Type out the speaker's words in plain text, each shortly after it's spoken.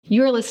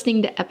You are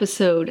listening to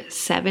episode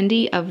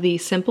 70 of the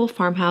Simple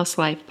Farmhouse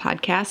Life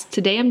podcast.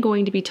 Today I'm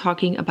going to be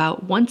talking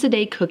about once a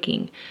day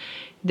cooking.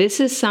 This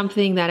is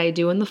something that I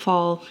do in the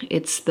fall.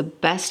 It's the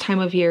best time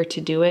of year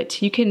to do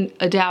it. You can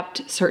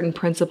adapt certain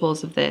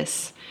principles of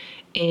this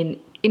in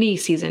any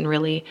season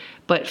really,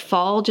 but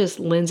fall just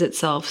lends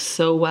itself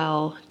so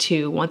well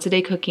to once a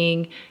day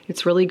cooking.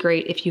 It's really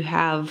great if you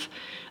have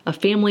a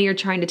family you're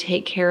trying to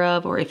take care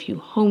of or if you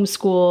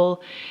homeschool.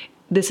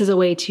 This is a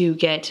way to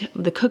get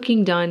the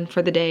cooking done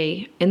for the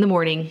day in the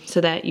morning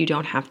so that you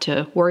don't have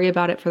to worry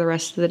about it for the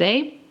rest of the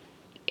day.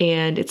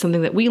 And it's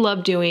something that we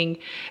love doing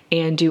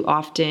and do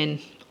often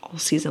all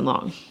season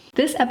long.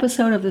 This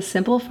episode of the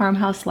Simple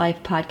Farmhouse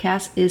Life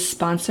podcast is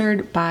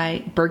sponsored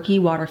by Berkey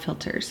water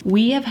filters.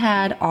 We have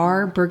had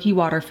our Berkey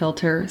water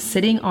filter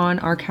sitting on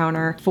our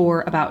counter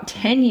for about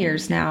 10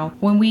 years now.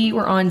 When we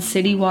were on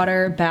city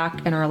water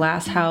back in our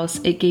last house,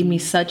 it gave me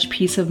such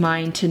peace of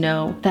mind to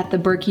know that the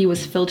Berkey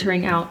was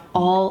filtering out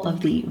all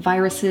of the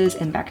viruses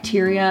and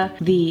bacteria,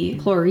 the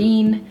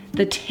chlorine.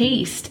 The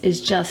taste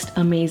is just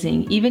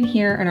amazing. Even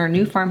here in our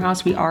new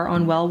farmhouse, we are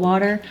on well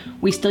water.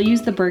 We still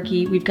use the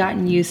Berkey. We've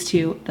gotten used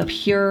to the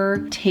pure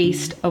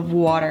taste of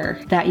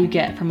water that you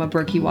get from a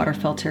Berkey water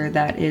filter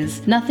that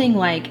is nothing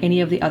like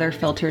any of the other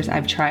filters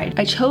I've tried.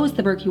 I chose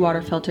the Berkey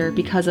water filter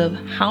because of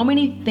how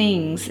many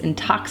things and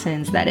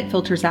toxins that it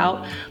filters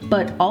out,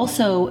 but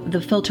also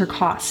the filter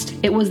cost.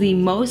 It was the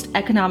most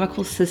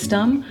economical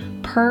system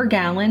per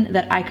gallon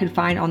that I could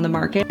find on the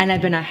market, and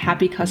I've been a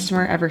happy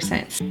customer ever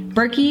since.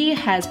 Berkey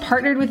has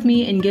partnered with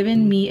me and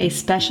given me a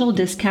special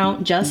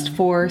discount just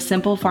for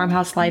Simple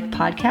Farmhouse Life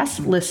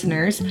podcast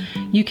listeners.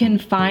 You can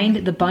find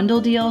the bundle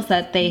deals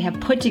that they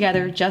have put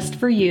together just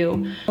for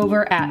you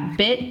over at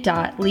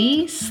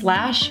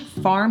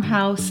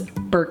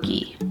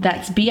bit.ly/farmhouseberkey.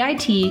 That's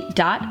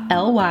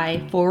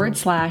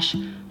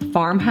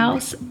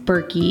bit.ly/Farmhouse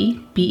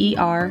Berkey,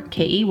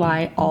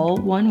 Berkey, all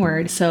one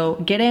word. So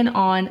get in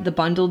on the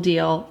bundle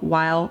deal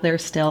while they're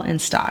still in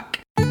stock.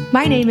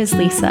 My name is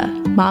Lisa,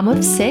 mom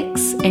of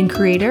 6 and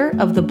creator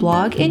of the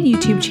blog and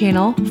YouTube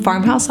channel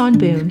Farmhouse on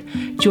Boone.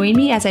 Join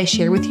me as I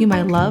share with you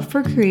my love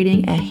for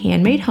creating a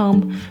handmade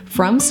home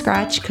from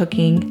scratch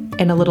cooking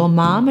and a little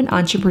mom and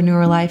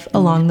entrepreneur life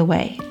along the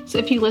way. So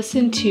if you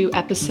listen to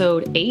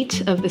episode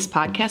 8 of this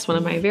podcast, one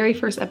of my very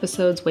first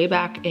episodes way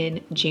back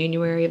in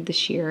January of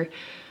this year,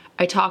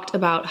 I talked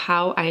about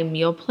how I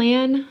meal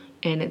plan,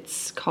 and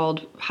it's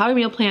called How I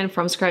Meal Plan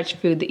from Scratch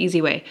Food the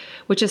Easy Way,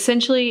 which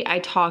essentially I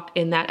talked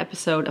in that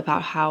episode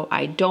about how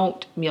I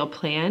don't meal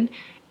plan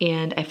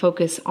and I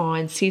focus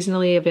on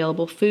seasonally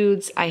available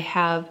foods. I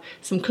have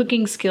some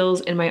cooking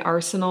skills in my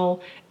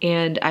arsenal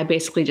and I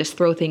basically just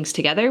throw things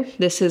together.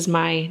 This is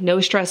my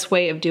no stress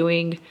way of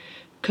doing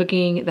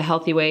cooking the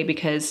healthy way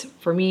because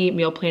for me,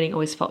 meal planning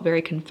always felt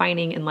very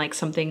confining and like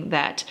something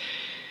that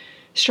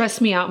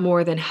stressed me out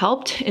more than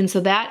helped. And so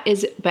that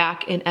is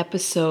back in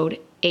episode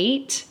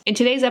 8. In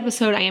today's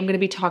episode, I am going to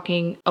be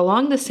talking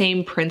along the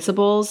same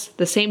principles,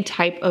 the same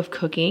type of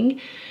cooking,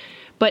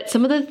 but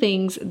some of the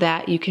things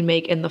that you can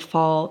make in the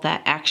fall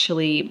that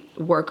actually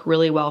work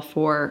really well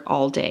for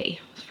all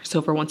day.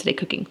 So for once a day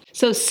cooking.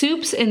 So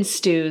soups and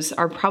stews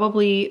are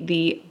probably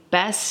the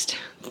best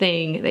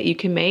thing that you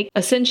can make.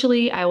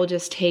 Essentially, I will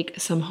just take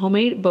some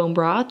homemade bone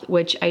broth,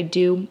 which I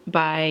do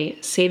by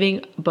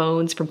saving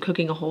bones from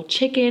cooking a whole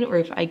chicken, or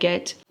if I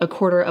get a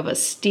quarter of a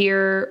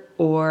steer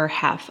or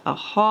half a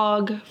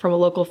hog from a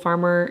local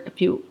farmer, if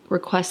you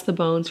request the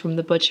bones from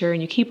the butcher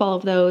and you keep all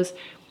of those,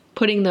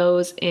 putting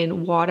those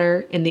in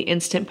water in the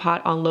Instant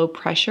Pot on low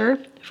pressure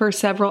for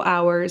several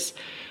hours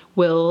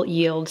will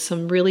yield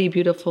some really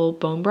beautiful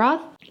bone broth.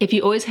 If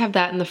you always have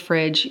that in the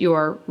fridge, you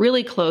are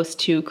really close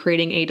to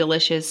creating a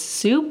delicious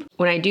soup.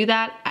 When I do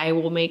that, I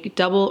will make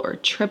double or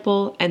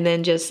triple and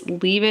then just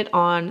leave it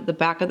on the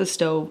back of the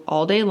stove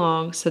all day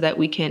long so that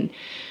we can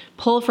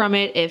pull from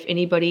it if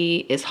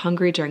anybody is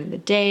hungry during the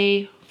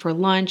day, for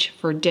lunch,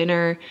 for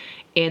dinner.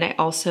 And I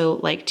also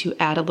like to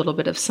add a little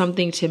bit of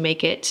something to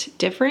make it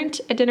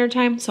different at dinner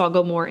time. So I'll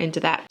go more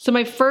into that. So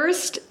my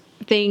first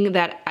thing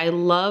that I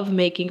love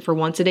making for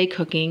once a day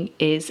cooking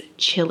is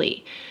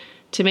chili.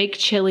 To make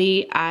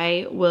chili,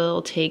 I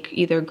will take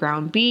either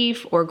ground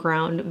beef or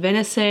ground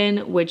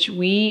venison, which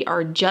we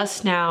are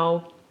just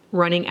now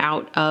running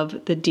out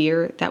of the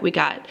deer that we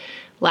got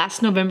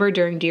last November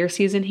during deer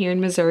season here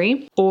in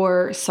Missouri,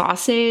 or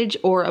sausage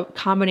or a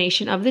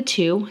combination of the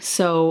two.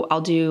 So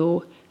I'll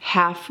do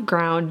half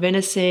ground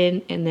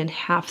venison and then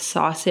half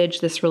sausage.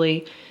 This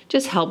really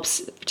just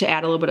helps to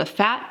add a little bit of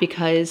fat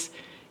because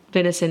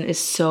venison is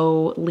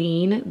so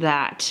lean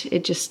that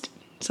it just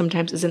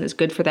sometimes isn't as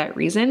good for that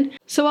reason.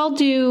 So I'll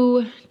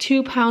do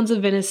 2 pounds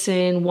of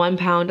venison, 1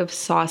 pound of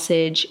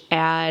sausage,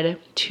 add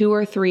 2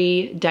 or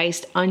 3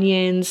 diced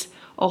onions,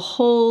 a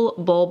whole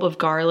bulb of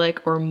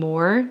garlic or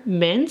more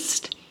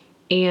minced,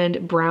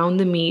 and brown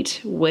the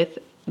meat with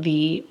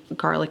the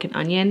garlic and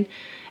onion.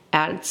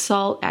 add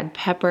salt, add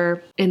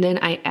pepper, and then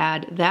I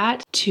add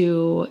that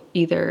to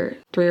either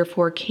 3 or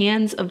 4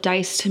 cans of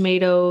diced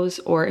tomatoes,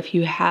 or if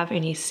you have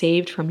any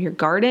saved from your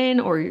garden,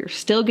 or you're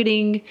still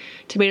getting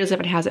tomatoes if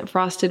it hasn't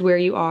frosted where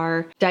you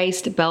are,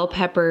 diced bell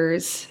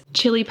peppers,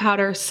 chili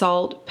powder,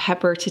 salt,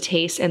 pepper to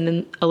taste, and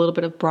then a little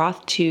bit of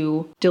broth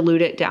to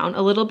dilute it down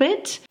a little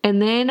bit.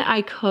 And then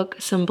I cook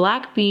some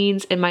black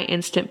beans in my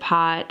Instant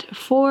Pot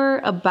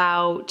for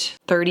about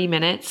 30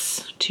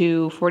 minutes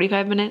to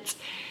 45 minutes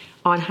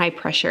on high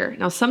pressure.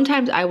 Now,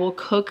 sometimes I will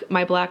cook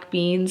my black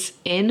beans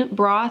in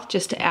broth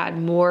just to add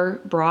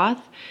more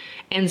broth,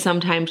 and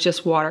sometimes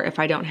just water if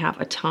I don't have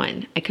a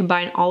ton. I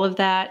combine all of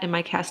that in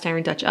my cast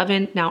iron Dutch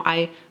oven. Now,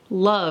 I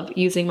love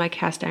using my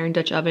cast iron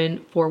Dutch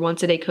oven for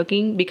once a day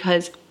cooking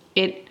because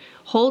it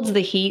holds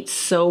the heat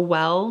so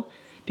well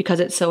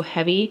because it's so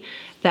heavy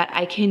that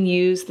I can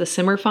use the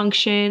simmer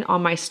function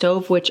on my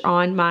stove, which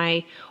on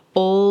my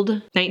old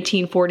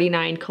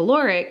 1949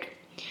 caloric,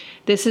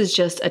 this is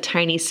just a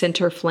tiny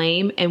center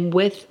flame, and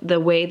with the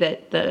way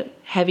that the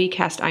heavy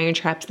cast iron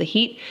traps the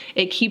heat,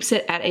 it keeps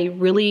it at a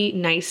really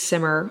nice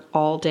simmer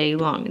all day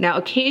long. Now,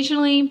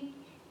 occasionally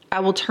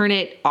I will turn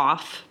it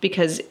off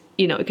because,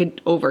 you know, it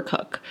could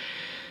overcook,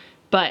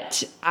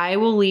 but I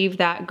will leave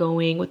that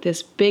going with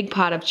this big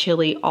pot of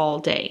chili all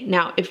day.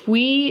 Now, if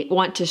we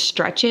want to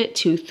stretch it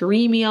to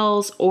 3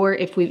 meals, or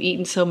if we've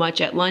eaten so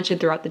much at lunch and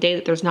throughout the day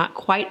that there's not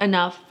quite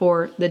enough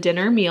for the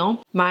dinner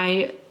meal,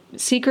 my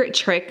secret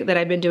trick that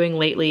I've been doing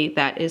lately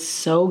that is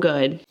so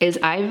good is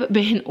I've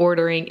been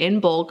ordering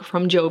in bulk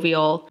from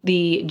Jovial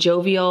the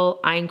Jovial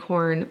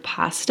einkorn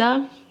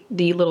pasta,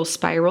 the little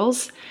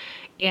spirals,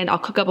 and I'll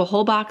cook up a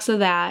whole box of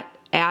that,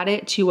 add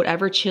it to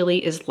whatever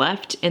chili is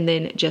left, and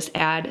then just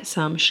add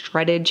some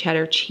shredded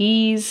cheddar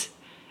cheese.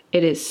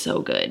 It is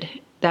so good.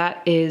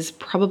 That is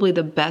probably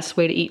the best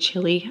way to eat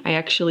chili. I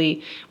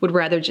actually would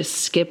rather just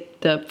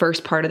skip the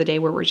first part of the day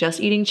where we're just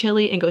eating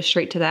chili and go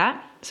straight to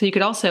that. So you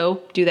could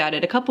also do that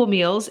at a couple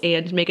meals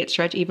and make it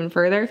stretch even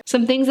further.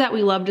 Some things that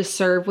we love to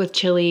serve with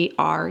chili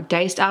are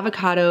diced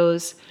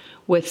avocados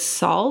with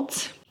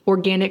salt.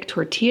 Organic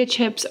tortilla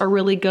chips are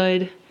really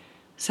good.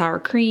 Sour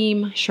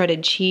cream,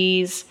 shredded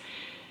cheese.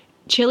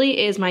 Chili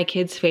is my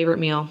kids' favorite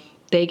meal.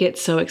 They get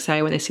so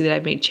excited when they see that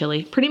I've made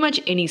chili. Pretty much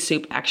any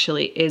soup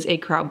actually is a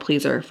crowd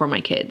pleaser for my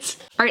kids.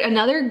 All right,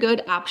 another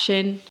good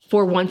option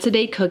for once a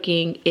day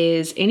cooking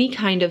is any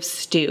kind of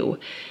stew.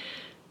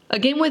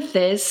 Again, with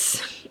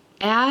this,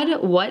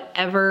 add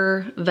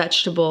whatever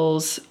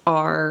vegetables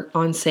are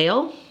on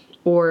sale,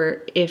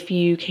 or if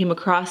you came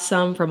across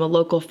some from a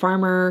local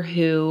farmer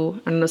who,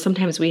 I don't know,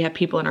 sometimes we have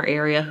people in our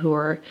area who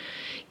are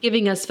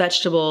giving us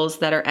vegetables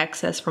that are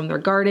excess from their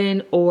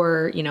garden,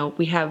 or, you know,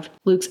 we have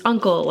Luke's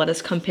uncle let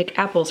us come pick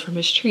apples from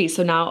his tree.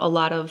 So now a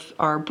lot of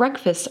our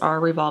breakfasts are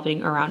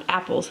revolving around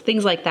apples,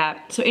 things like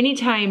that. So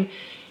anytime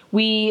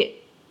we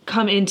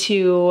come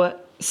into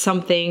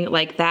something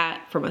like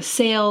that from a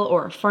sale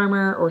or a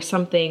farmer or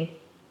something,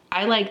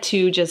 I like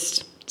to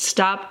just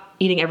stop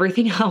eating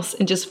everything else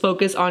and just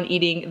focus on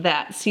eating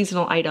that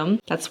seasonal item.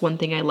 That's one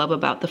thing I love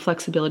about the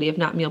flexibility of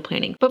not meal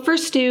planning. But for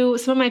stew,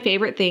 some of my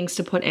favorite things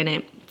to put in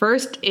it.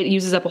 First, it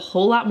uses up a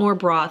whole lot more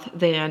broth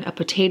than a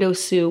potato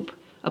soup,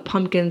 a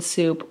pumpkin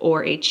soup,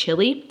 or a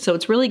chili. So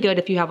it's really good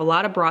if you have a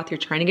lot of broth you're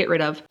trying to get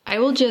rid of. I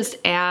will just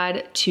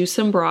add to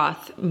some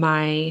broth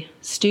my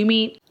stew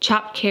meat,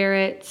 chopped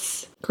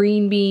carrots,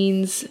 green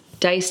beans,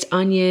 diced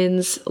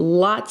onions,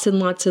 lots and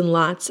lots and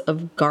lots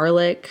of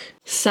garlic,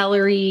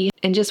 celery,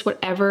 and just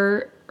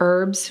whatever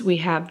herbs we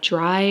have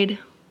dried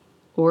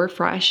or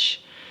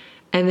fresh.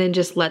 And then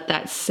just let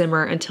that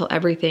simmer until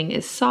everything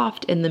is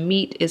soft and the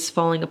meat is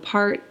falling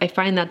apart. I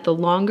find that the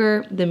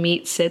longer the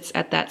meat sits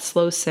at that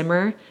slow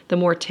simmer, the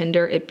more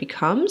tender it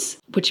becomes,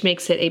 which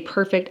makes it a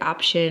perfect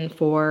option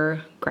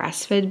for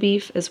grass-fed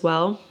beef as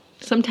well.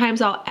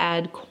 Sometimes I'll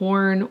add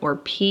corn or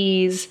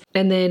peas,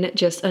 and then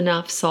just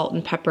enough salt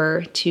and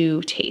pepper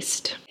to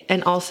taste.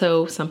 And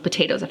also some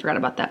potatoes. I forgot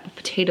about that, but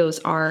potatoes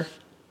are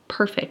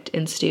perfect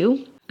in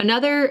stew.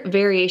 Another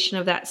variation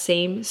of that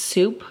same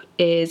soup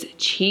is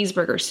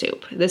cheeseburger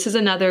soup. This is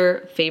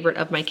another favorite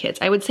of my kids.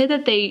 I would say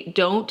that they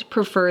don't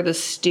prefer the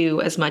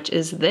stew as much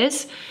as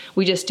this.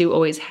 We just do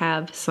always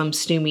have some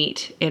stew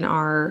meat in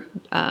our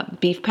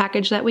beef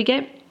package that we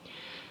get.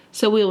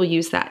 So we will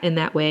use that in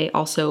that way.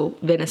 Also,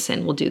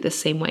 venison will do the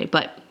same way.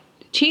 But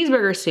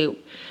cheeseburger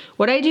soup,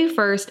 what I do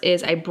first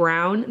is I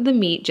brown the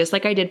meat just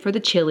like I did for the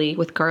chili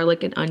with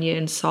garlic and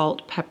onion,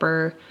 salt,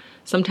 pepper.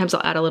 Sometimes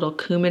I'll add a little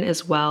cumin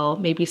as well,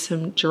 maybe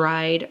some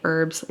dried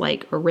herbs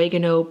like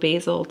oregano,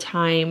 basil,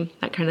 thyme,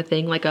 that kind of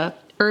thing, like a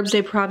Herbs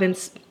de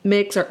Provence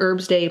mix or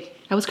Herbs de,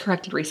 I was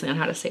corrected recently on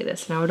how to say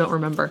this, now I don't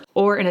remember.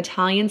 Or an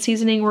Italian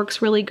seasoning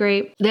works really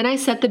great. Then I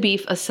set the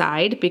beef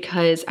aside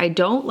because I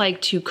don't like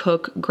to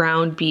cook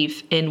ground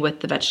beef in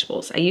with the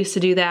vegetables. I used to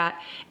do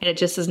that and it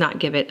just does not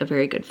give it a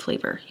very good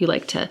flavor. You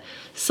like to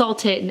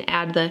salt it and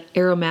add the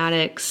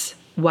aromatics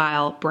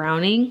while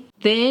browning.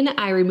 Then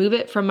I remove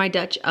it from my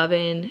Dutch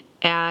oven,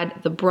 add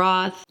the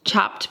broth,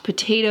 chopped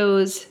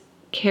potatoes,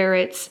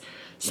 carrots,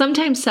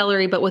 sometimes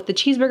celery, but with the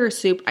cheeseburger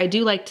soup, I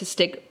do like to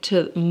stick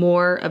to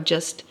more of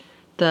just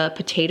the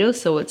potatoes,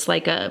 so it's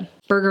like a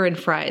burger and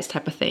fries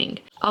type of thing.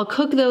 I'll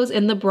cook those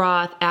in the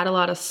broth, add a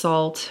lot of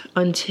salt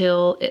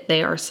until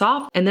they are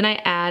soft, and then I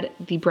add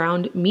the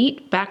browned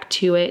meat back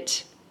to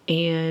it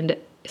and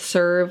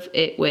serve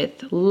it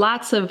with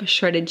lots of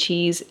shredded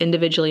cheese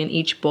individually in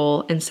each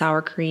bowl and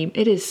sour cream.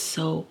 It is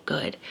so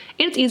good.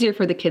 And it's easier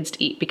for the kids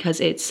to eat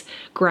because it's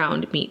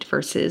ground meat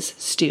versus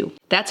stew.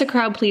 That's a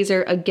crowd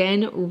pleaser.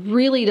 Again,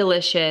 really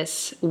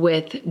delicious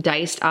with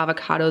diced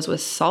avocados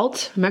with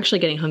salt. I'm actually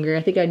getting hungry.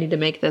 I think I need to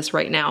make this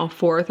right now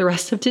for the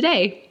rest of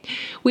today.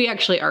 We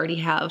actually already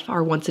have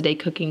our once a day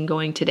cooking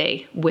going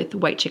today with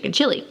white chicken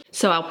chili.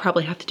 So I'll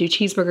probably have to do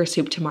cheeseburger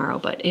soup tomorrow,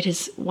 but it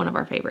is one of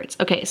our favorites.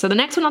 Okay, so the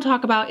next one I'll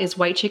talk about is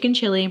white chicken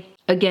chili.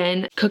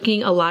 Again,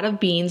 cooking a lot of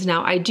beans.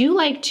 Now, I do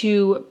like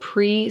to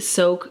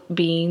pre-soak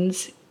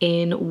beans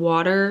in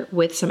water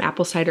with some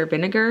apple cider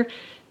vinegar.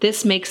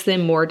 This makes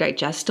them more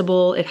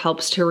digestible. It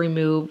helps to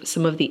remove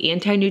some of the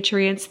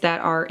anti-nutrients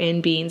that are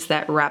in beans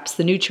that wraps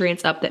the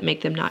nutrients up that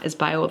make them not as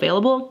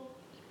bioavailable.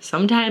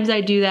 Sometimes I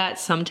do that,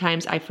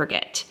 sometimes I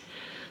forget.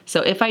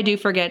 So if I do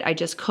forget, I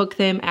just cook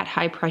them at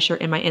high pressure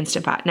in my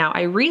Instant Pot. Now,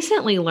 I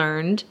recently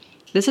learned,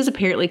 this is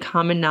apparently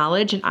common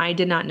knowledge, and I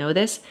did not know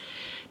this,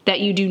 that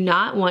you do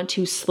not want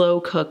to slow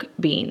cook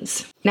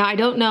beans. Now, I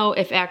don't know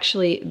if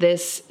actually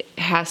this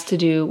has to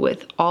do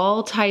with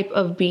all type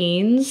of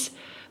beans,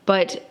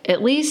 but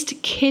at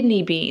least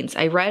kidney beans.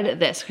 I read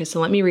this. Okay, so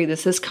let me read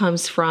this. This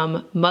comes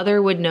from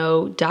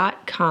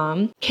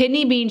motherwouldknow.com.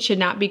 Kidney beans should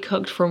not be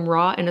cooked from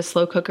raw in a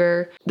slow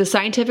cooker. The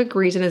scientific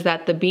reason is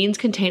that the beans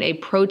contain a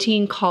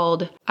protein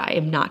called, I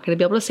am not going to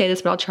be able to say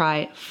this, but I'll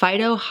try,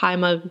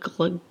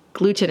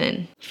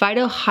 phytohymagglutinin.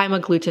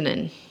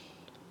 Phytohymagglutinin.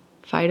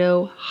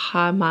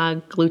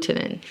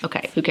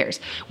 Okay, who cares?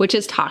 Which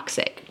is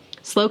toxic.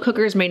 Slow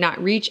cookers may not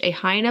reach a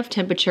high enough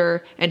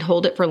temperature and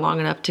hold it for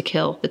long enough to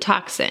kill the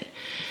toxin.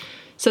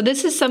 So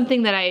this is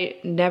something that I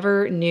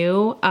never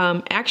knew.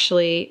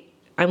 Actually,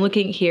 I'm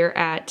looking here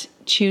at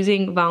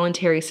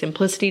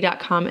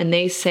choosingvoluntarysimplicity.com, and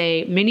they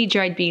say many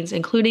dried beans,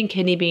 including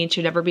kidney beans,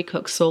 should never be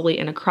cooked solely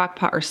in a crock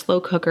pot or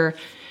slow cooker.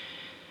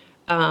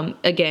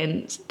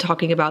 Again,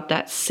 talking about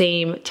that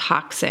same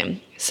toxin.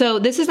 So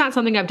this is not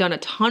something I've done a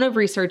ton of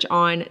research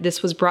on.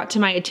 This was brought to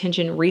my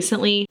attention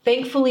recently.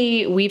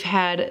 Thankfully, we've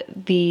had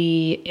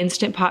the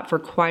Instant Pot for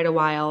quite a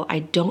while. I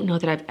don't know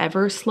that I've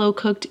ever slow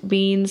cooked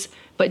beans,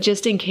 but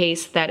just in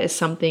case that is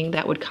something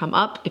that would come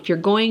up, if you're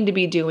going to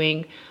be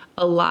doing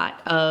a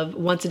lot of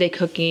once a day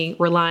cooking,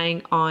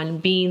 relying on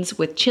beans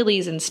with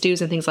chilies and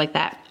stews and things like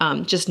that,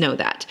 just know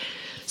that.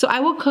 So I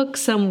will cook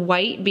some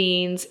white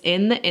beans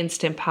in the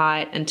Instant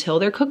Pot until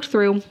they're cooked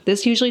through.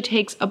 This usually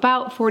takes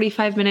about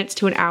 45 minutes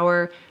to an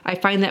hour. I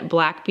find that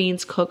black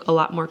beans cook a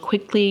lot more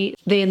quickly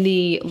than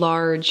the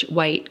large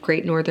white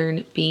Great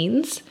Northern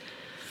beans.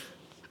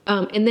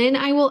 And then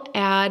I will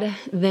add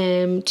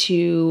them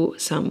to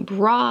some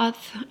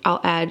broth.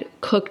 I'll add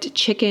cooked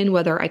chicken,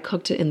 whether I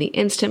cooked it in the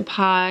Instant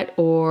Pot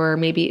or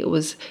maybe it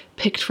was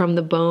picked from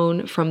the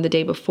bone from the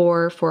day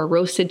before for a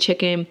roasted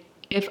chicken.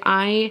 If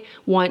I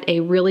want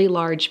a really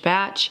large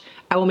batch,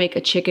 I will make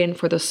a chicken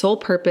for the sole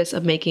purpose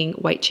of making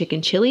white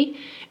chicken chili.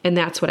 And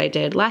that's what I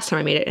did last time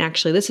I made it. And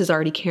actually, this is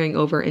already carrying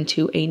over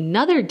into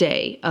another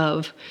day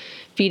of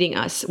feeding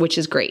us, which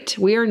is great.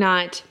 We are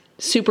not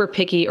super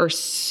picky or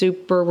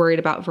super worried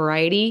about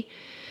variety.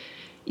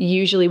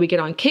 Usually we get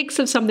on kicks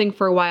of something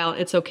for a while.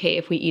 It's okay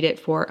if we eat it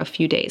for a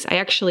few days. I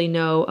actually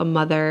know a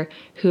mother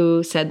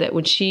who said that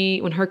when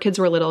her kids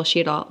were little, she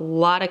had a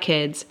lot of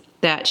kids,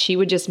 that she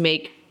would just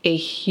make a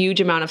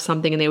huge amount of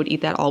something and they would eat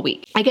that all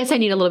week. I guess I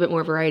need a little bit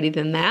more variety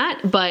than that,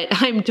 but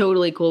I'm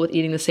totally cool with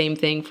eating the same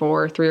thing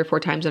for 3 or 4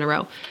 times in a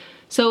row.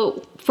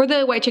 So for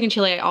the white chicken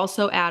chili, I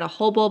also add a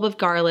whole bulb of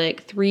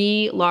garlic,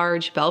 3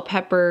 large bell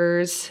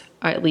peppers,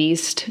 at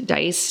least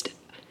diced,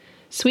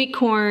 sweet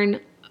corn,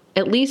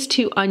 at least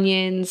 2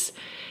 onions,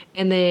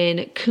 and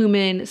then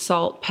cumin,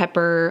 salt,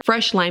 pepper,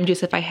 fresh lime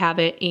juice if I have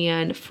it,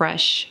 and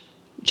fresh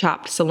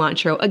chopped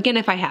cilantro, again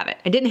if I have it.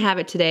 I didn't have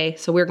it today,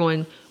 so we're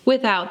going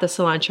without the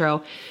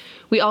cilantro.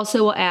 We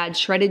also will add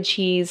shredded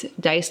cheese,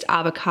 diced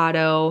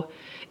avocado,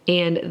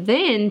 and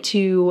then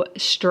to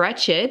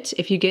stretch it,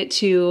 if you get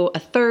to a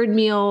third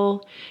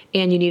meal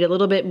and you need a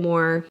little bit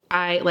more,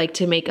 I like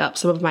to make up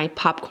some of my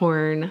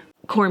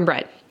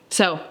cornbread.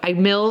 So I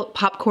mill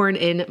popcorn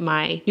in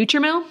my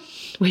NutriMill,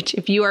 which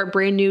if you are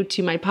brand new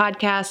to my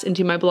podcast and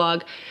to my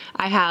blog,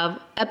 I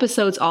have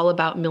episodes all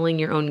about milling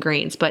your own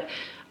grains. But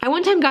I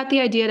one time got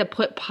the idea to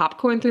put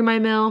popcorn through my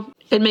mill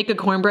and make a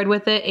cornbread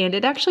with it, and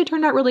it actually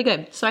turned out really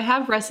good. So I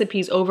have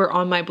recipes over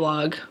on my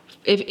blog.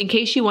 In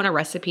case you want a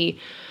recipe,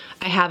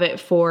 I have it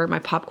for my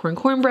popcorn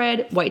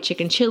cornbread, white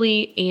chicken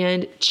chili,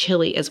 and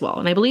chili as well.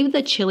 And I believe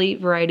the chili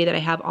variety that I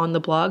have on the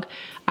blog,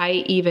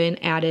 I even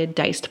added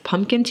diced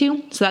pumpkin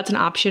to. So that's an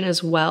option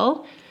as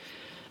well.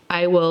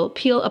 I will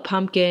peel a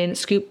pumpkin,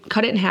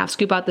 cut it in half,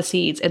 scoop out the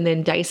seeds, and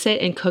then dice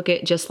it and cook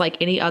it just like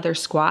any other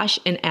squash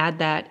and add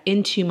that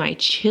into my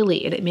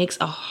chili. And it makes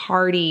a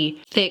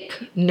hearty, thick,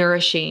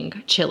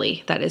 nourishing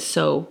chili that is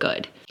so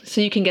good.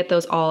 So you can get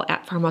those all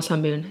at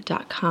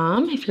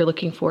farmhouseonmoon.com if you're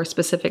looking for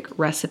specific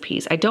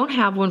recipes. I don't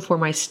have one for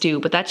my stew,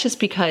 but that's just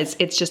because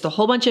it's just a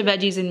whole bunch of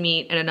veggies and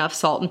meat and enough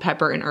salt and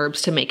pepper and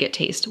herbs to make it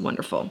taste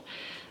wonderful.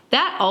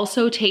 That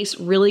also tastes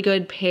really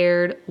good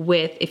paired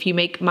with if you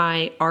make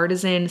my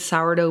artisan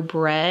sourdough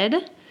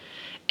bread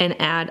and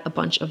add a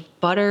bunch of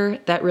butter.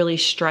 That really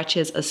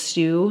stretches a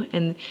stew.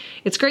 And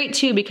it's great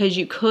too because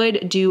you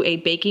could do a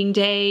baking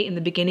day in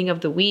the beginning of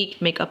the week,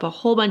 make up a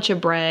whole bunch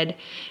of bread,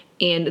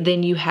 and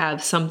then you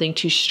have something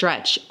to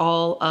stretch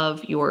all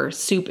of your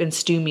soup and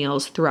stew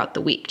meals throughout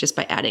the week just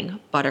by adding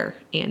butter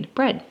and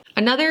bread.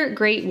 Another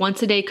great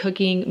once-a-day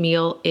cooking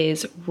meal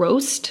is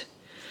roast.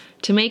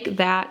 To make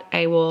that,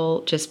 I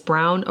will just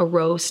brown a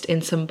roast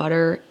in some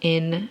butter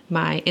in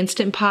my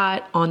Instant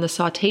Pot on the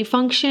saute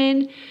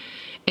function.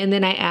 And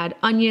then I add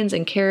onions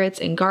and carrots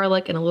and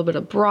garlic and a little bit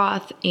of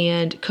broth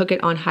and cook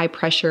it on high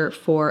pressure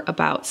for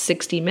about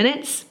 60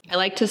 minutes. I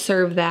like to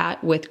serve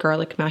that with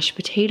garlic mashed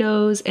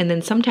potatoes. And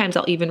then sometimes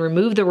I'll even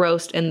remove the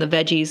roast and the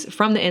veggies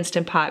from the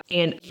Instant Pot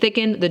and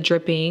thicken the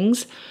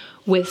drippings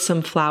with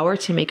some flour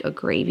to make a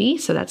gravy.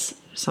 So that's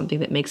something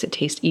that makes it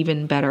taste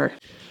even better.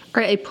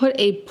 All right, I put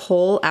a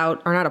poll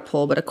out, or not a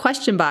poll, but a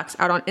question box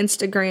out on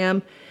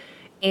Instagram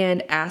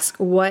and ask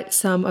what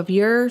some of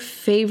your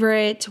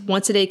favorite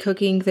once-a-day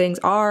cooking things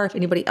are, if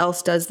anybody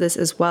else does this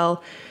as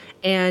well.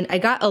 And I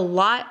got a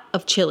lot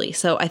of chili,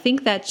 so I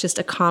think that's just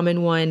a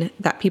common one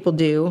that people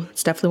do.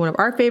 It's definitely one of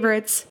our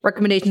favorites.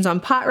 Recommendations on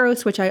pot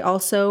roast, which I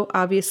also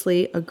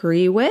obviously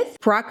agree with.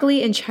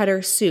 Broccoli and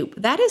cheddar soup.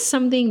 That is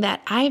something that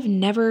I've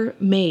never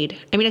made.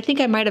 I mean, I think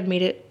I might have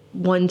made it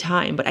one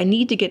time, but I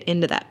need to get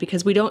into that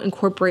because we don't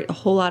incorporate a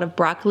whole lot of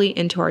broccoli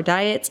into our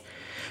diets.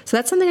 So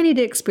that's something I need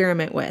to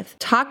experiment with.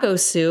 Taco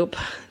soup,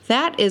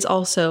 that is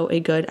also a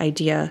good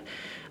idea.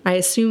 I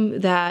assume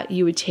that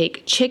you would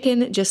take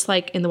chicken, just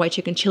like in the white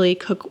chicken chili,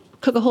 cook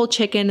a whole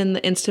chicken in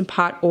the Instant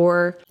Pot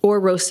or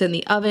roast it in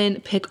the oven,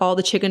 pick all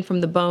the chicken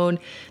from the bone,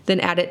 then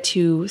add it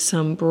to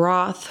some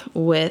broth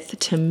with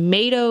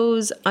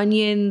tomatoes,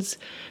 onions,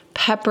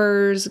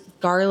 peppers,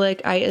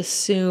 garlic, I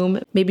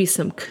assume, maybe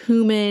some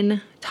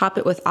cumin, top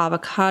it with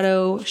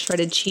avocado,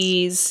 shredded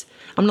cheese.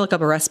 I'm gonna look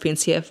up a recipe and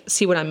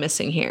see what I'm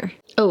missing here.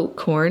 Oh,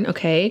 corn,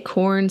 okay.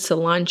 Corn,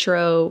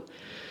 cilantro.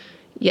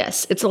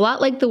 Yes, it's a lot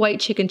like the white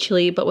chicken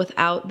chili, but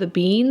without the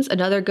beans.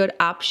 Another good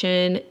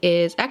option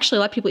is, actually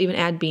a lot of people even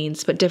add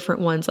beans, but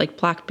different ones like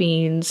black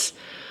beans.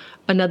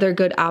 Another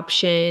good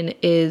option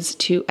is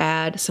to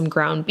add some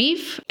ground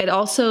beef. It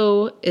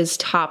also is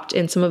topped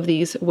in some of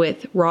these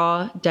with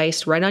raw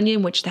diced red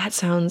onion, which that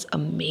sounds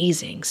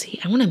amazing.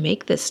 See, I want to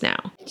make this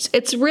now.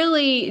 It's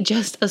really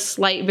just a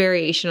slight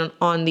variation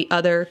on the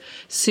other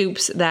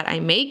soups that I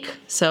make.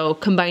 So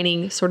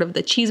combining sort of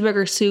the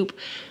cheeseburger soup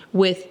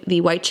with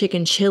the white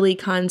chicken chili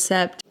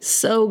concept.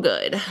 So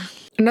good.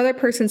 Another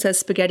person says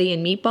spaghetti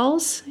and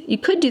meatballs. You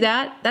could do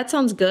that. That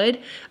sounds good.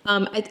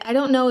 I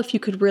don't know if you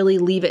could really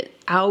leave it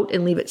out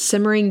and leave it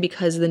simmering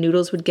because the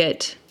noodles would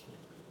get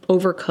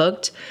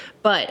overcooked,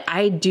 but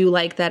I do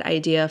like that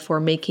idea for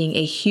making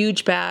a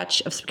huge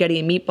batch of spaghetti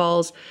and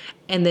meatballs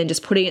and then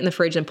just putting it in the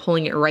fridge and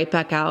pulling it right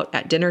back out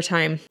at dinner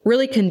time.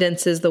 Really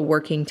condenses the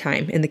working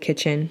time in the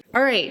kitchen.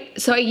 All right,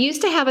 so I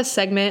used to have a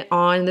segment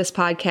on this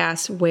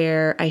podcast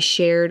where I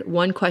shared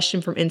one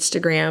question from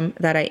Instagram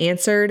that I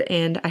answered,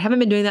 and I haven't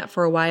been doing that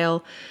for a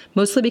while,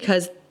 mostly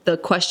because the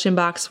question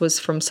box was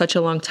from such a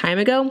long time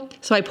ago.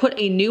 So I put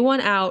a new one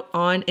out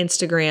on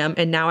Instagram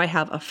and now I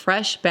have a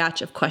fresh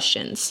batch of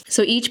questions.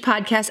 So each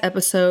podcast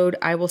episode,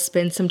 I will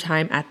spend some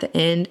time at the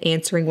end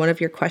answering one of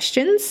your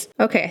questions.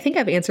 Okay, I think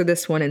I've answered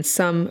this one in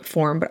some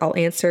form, but I'll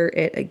answer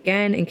it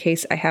again in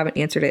case I haven't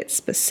answered it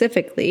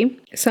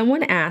specifically.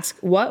 Someone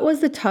asked, what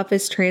was the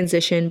toughest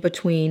transition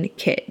between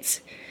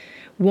kids?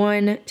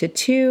 1 to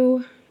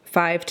 2,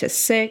 5 to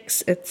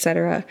 6,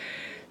 etc.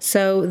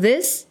 So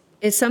this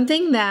is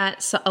something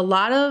that a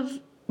lot of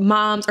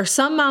moms, or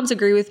some moms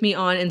agree with me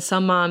on, and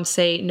some moms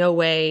say, no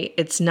way,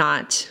 it's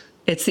not.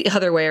 It's the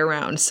other way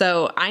around.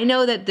 So I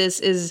know that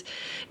this is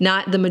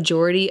not the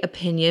majority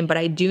opinion, but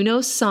I do know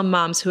some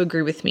moms who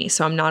agree with me.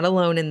 So I'm not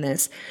alone in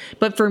this.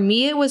 But for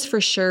me, it was for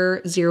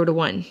sure 0 to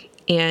 1.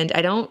 And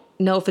I don't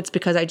know if it's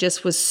because I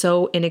just was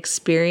so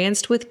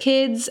inexperienced with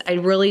kids. I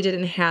really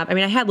didn't have, I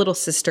had little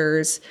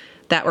sisters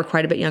that were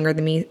quite a bit younger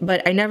than me,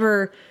 but I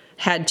never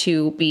had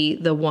to be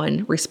the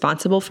one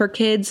responsible for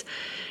kids.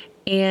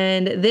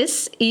 And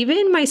this,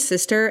 even my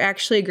sister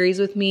actually agrees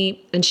with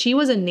me. And she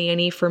was a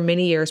nanny for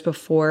many years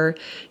before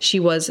she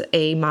was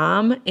a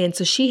mom. And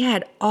so she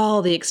had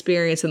all the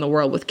experience in the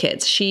world with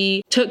kids.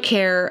 She took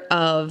care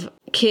of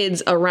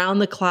kids around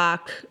the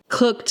clock,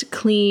 cooked,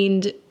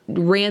 cleaned,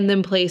 ran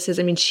them places.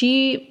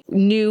 She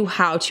knew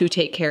how to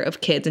take care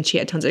of kids and she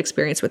had tons of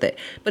experience with it.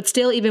 But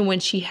still, even when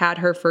she had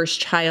her first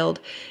child,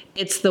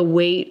 it's the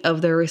weight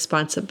of the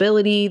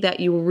responsibility that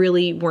you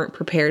really weren't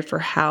prepared for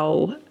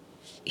how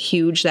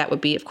huge that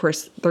would be. Of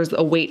course, there's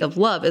a weight of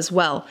love as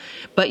well,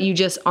 but you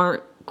just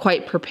aren't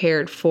quite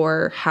prepared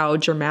for how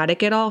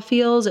dramatic it all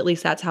feels. At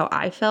least that's how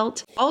I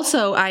felt.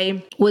 Also,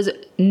 I was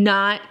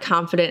not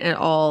confident at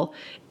all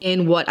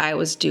in what I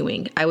was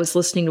doing. I was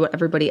listening to what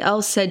everybody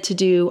else said to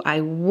do. I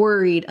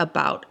worried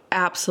about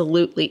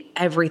absolutely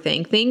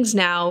everything. Things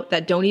now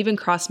that don't even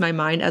cross my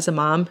mind as a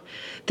mom,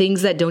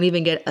 things that don't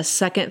even get a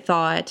second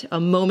thought, a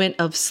moment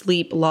of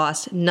sleep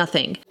lost,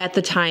 nothing. At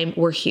the time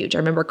were huge. I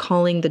remember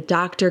calling the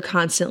doctor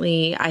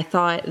constantly. I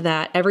thought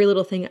that every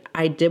little thing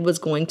I did was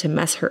going to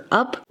mess her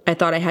up. I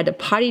thought I had to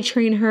potty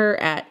train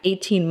her at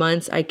 18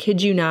 months. I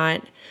kid you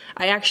not.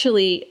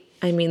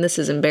 This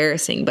is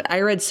embarrassing, but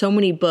I read so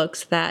many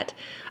books that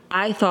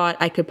I thought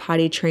I could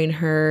potty train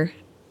her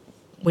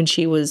when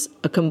she was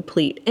a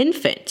complete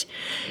infant.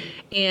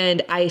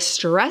 And I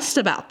stressed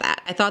about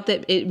that. I thought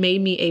that it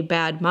made me a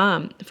bad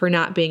mom for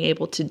not being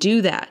able to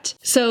do that.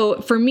 So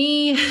for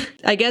me,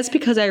 I guess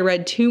because I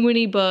read too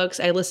many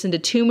books, I listened to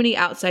too many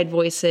outside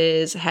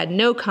voices, had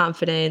no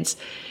confidence,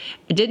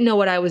 I didn't know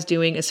what I was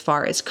doing as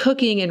far as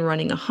cooking and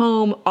running a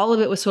home. All of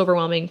it was so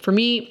overwhelming. For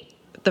me,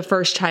 the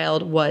first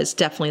child was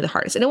definitely the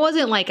hardest. And it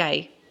wasn't like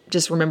I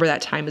just remember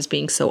that time as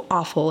being so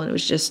awful and it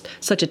was just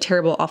such a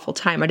terrible, awful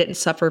time. I didn't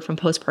suffer from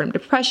postpartum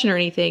depression or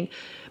anything,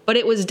 but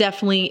it was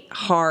definitely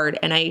hard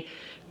and I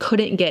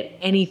couldn't get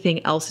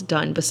anything else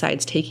done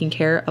besides taking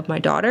care of my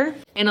daughter.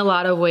 In a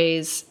lot of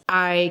ways,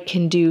 I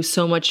can do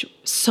so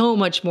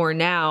much more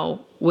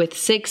now with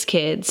 6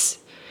 kids.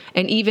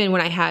 And even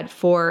when I had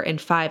 4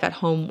 and 5 at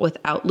home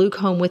without Luke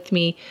home with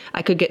me,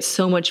 I could get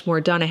so much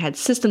more done. I had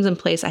systems in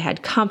place. I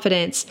had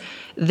confidence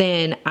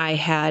than I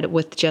had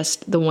with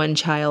just the one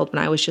child when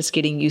I was just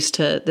getting used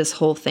to this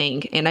whole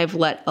thing. And I've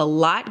let a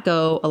lot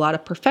go, a lot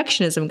of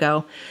perfectionism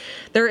go.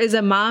 There is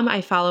a mom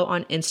I follow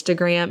on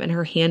Instagram and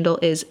her handle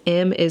is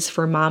M is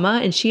for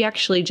Mama. And she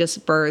actually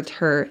just birthed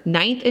her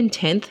 9th and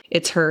 10th.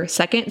 It's her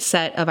second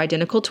set of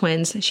identical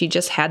twins. She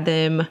just had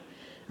them,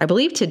 I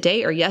believe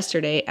today or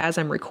yesterday as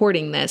I'm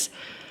recording this,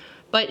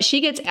 but she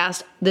gets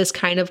asked this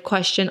kind of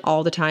question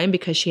all the time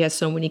because she has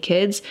so many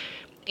kids.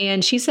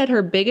 And she said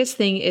her biggest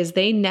thing is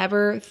they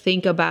never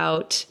think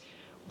about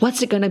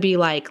what's it going to be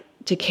like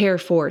to care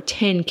for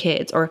 10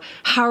 kids or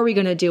how are we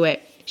going to do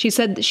it? She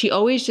said that she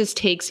always just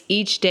takes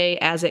each day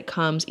as it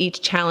comes,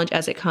 each challenge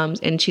as it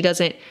comes, and she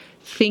doesn't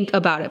think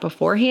about it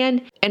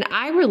beforehand. And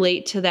I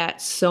relate to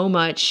that so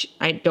much.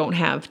 I don't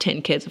have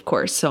 10 kids, of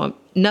course, so I'm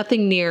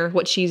nothing near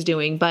what she's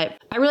doing,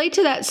 but I relate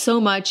to that so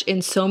much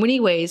in so many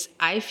ways.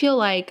 I feel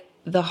like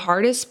the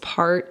hardest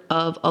part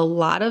of a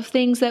lot of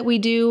things that we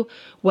do,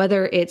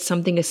 whether it's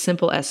something as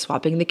simple as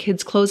swapping the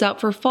kids' clothes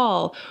out for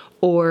fall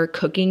or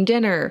cooking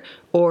dinner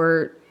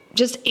or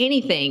just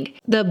anything,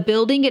 the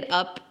building it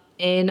up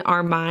in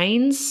our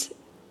minds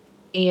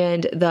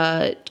and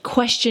the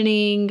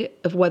questioning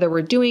of whether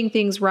we're doing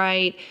things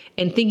right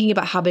and thinking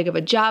about how big of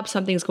a job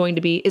something's going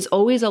to be is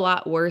always a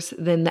lot worse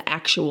than the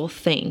actual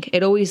thing.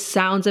 It always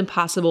sounds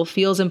impossible,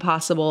 feels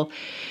impossible,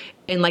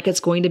 and like it's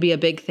going to be a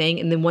big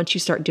thing. And then once you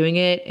start doing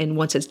it and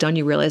once it's done,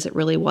 you realize it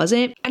really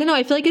wasn't. I don't know.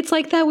 I feel like it's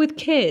like that with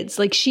kids.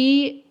 Like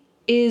she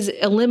is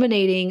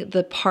eliminating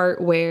the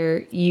part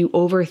where you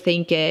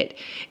overthink it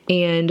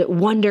and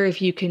wonder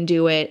if you can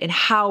do it and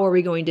how are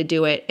we going to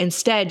do it.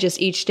 Instead, just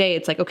each day,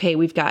 it's like, okay,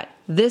 we've got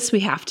this we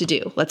have to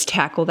do. Let's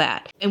tackle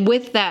that. And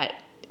with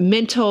that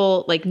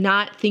mental, like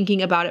not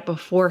thinking about it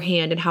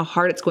beforehand and how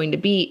hard it's going to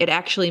be, it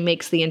actually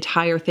makes the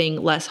entire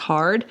thing less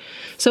hard.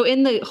 So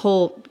in the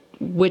whole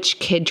which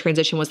kid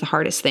transition was the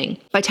hardest thing.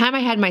 By the time I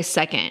had my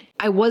second,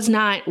 I was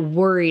not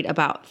worried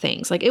about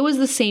things. Like it was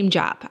the same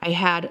job. I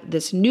had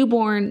this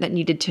newborn that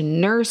needed to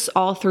nurse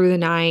all through the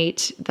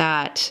night,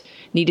 that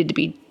needed to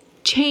be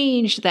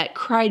changed, that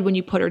cried when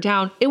you put her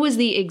down. It was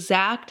the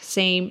exact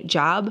same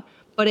job,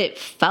 but it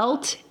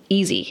felt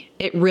easy.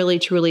 It really,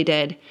 truly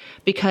did,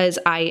 because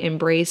I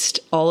embraced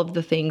all of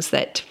the things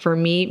that for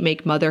me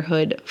make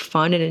motherhood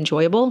fun and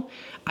enjoyable.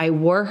 I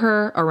wore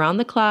her around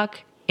the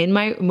clock in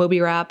my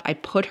Moby wrap. I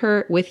put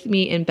her with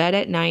me in bed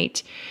at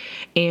night.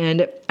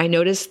 And I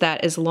noticed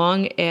that as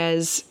long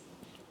as,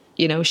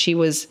 she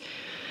was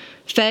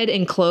fed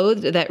and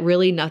clothed, that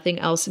really nothing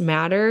else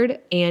mattered.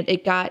 And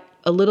it got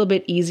a little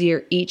bit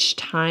easier each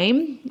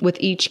time with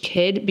each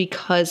kid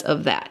because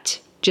of that.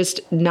 Just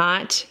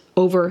not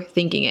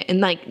overthinking it.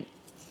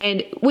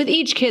 And with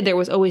each kid, there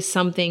was always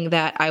something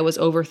that I was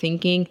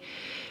overthinking.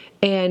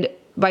 And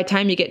by the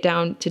time you get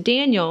down to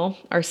Daniel,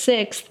 our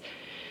 6th,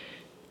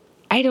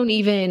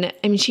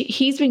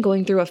 he's been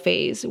going through a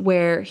phase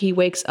where he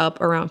wakes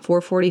up around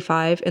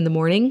 4:45 in the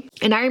morning.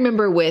 And I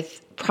remember with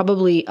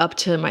probably up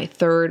to my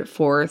 3rd,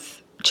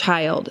 4th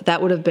child,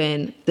 that would have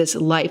been this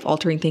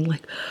life-altering thing.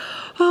 Like,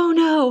 oh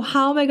no,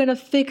 how am I going to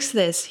fix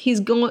this? He's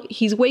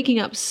waking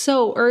up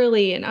so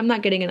early and I'm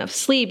not getting enough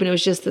sleep. And it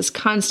was just this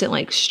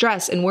constant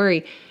stress and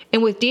worry.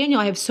 And with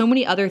Daniel, I have so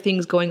many other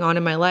things going on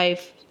in my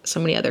life, so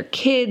many other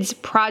kids,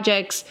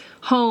 projects,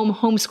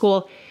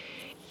 homeschool.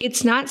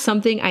 It's not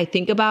something I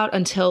think about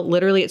until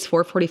literally it's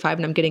 4:45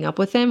 and I'm getting up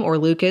with him, or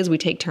Luke is, we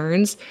take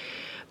turns.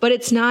 But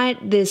it's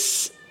not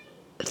this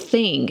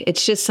thing.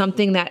 It's just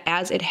something that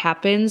as it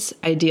happens,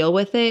 I deal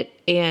with it.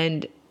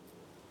 And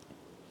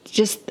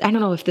just, I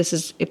don't know if this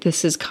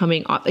is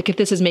coming off, like if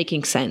this is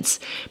making sense,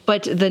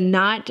 but the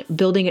not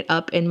building it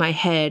up in my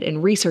head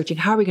and researching,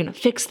 how are we going to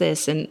fix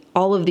this? And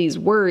all of these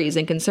worries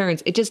and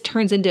concerns, it just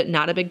turns into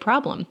not a big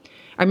problem.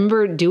 I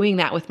remember doing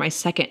that with my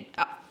second,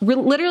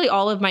 literally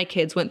all of my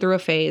kids went through a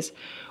phase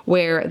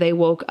where they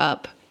woke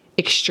up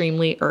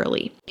extremely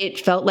early. It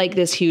felt like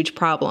this huge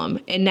problem.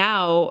 And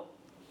now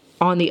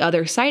on the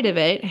other side of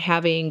it,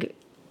 having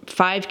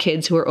 5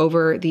 kids who are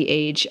over the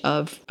age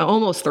of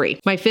almost 3.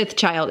 My 5th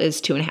child is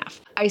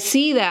 2.5. I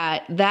see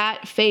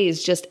that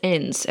phase just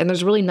ends and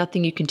there's really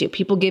nothing you can do.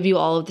 People give you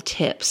all of the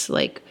tips,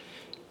 like,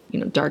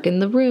 darken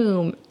the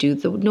room, do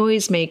the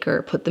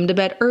noisemaker, put them to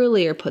bed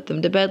earlier, put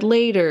them to bed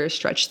later,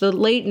 stretch the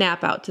late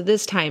nap out to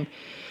this time.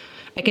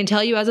 I can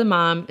tell you as a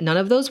mom, none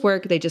of those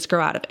work. They just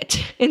grow out of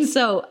it. And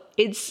so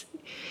it's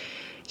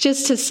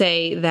just to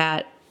say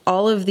that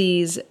all of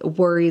these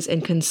worries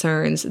and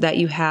concerns that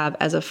you have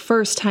as a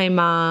first-time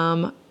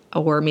mom,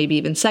 or maybe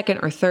even second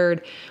or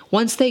third,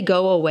 once they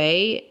go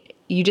away,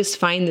 you just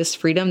find this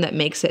freedom that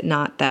makes it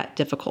not that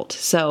difficult.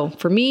 So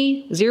for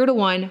me, 0 to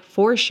 1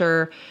 for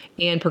sure,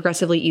 and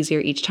progressively easier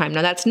each time.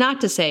 Now that's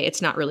not to say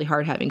it's not really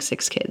hard having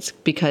 6 kids,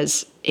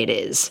 because it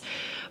is.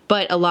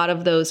 But a lot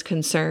of those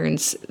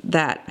concerns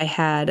that I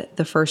had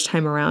the first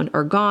time around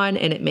are gone,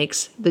 and it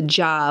makes the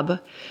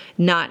job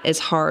not as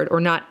hard or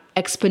not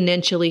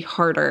exponentially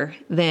harder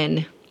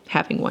than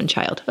having one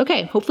child.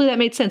 Okay, hopefully that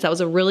made sense. That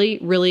was a really,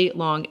 really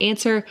long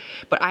answer,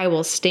 but I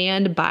will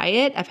stand by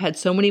it. I've had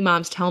so many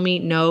moms tell me,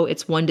 no,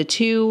 it's 1 to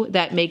 2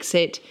 that makes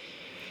it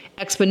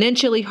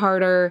exponentially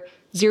harder.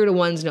 0 to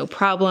 1's no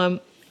problem.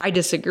 I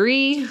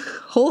disagree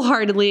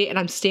wholeheartedly, and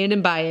I'm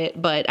standing by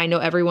it, but I know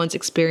everyone's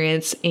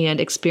experience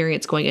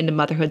going into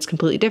motherhood is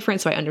completely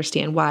different, so I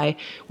understand why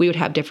we would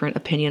have different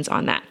opinions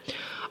on that.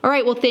 All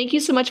right, well, thank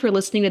you so much for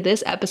listening to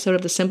this episode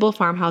of the Simple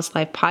Farmhouse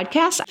Life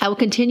podcast. I will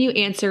continue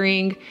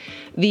answering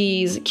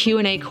these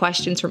Q&A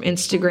questions from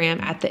Instagram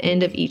at the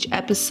end of each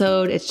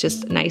episode. It's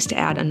just nice to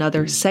add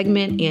another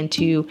segment and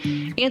to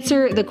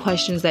answer the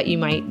questions that you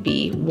might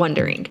be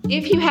wondering.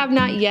 If you have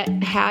not yet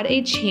had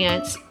a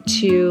chance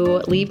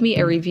to leave me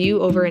a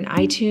review over in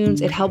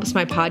iTunes, it helps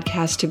my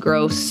podcast to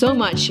grow so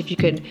much. If you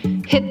could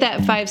hit that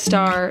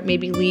 5-star,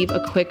 maybe leave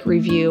a quick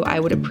review, I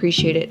would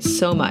appreciate it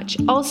so much.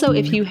 Also,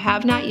 if you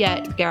have not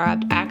yet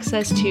grabbed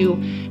access to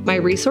my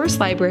resource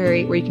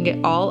library where you can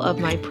get all of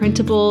my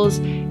printables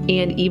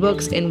and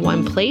ebooks in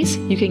one place,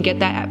 you can get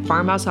that at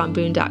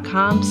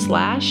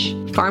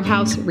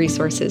farmhouseonboone.com/farmhouse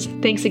resources.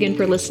 Thanks again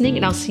for listening,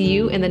 and I'll see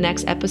you in the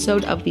next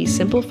episode of the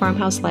Simple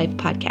Farmhouse Life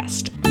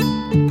podcast.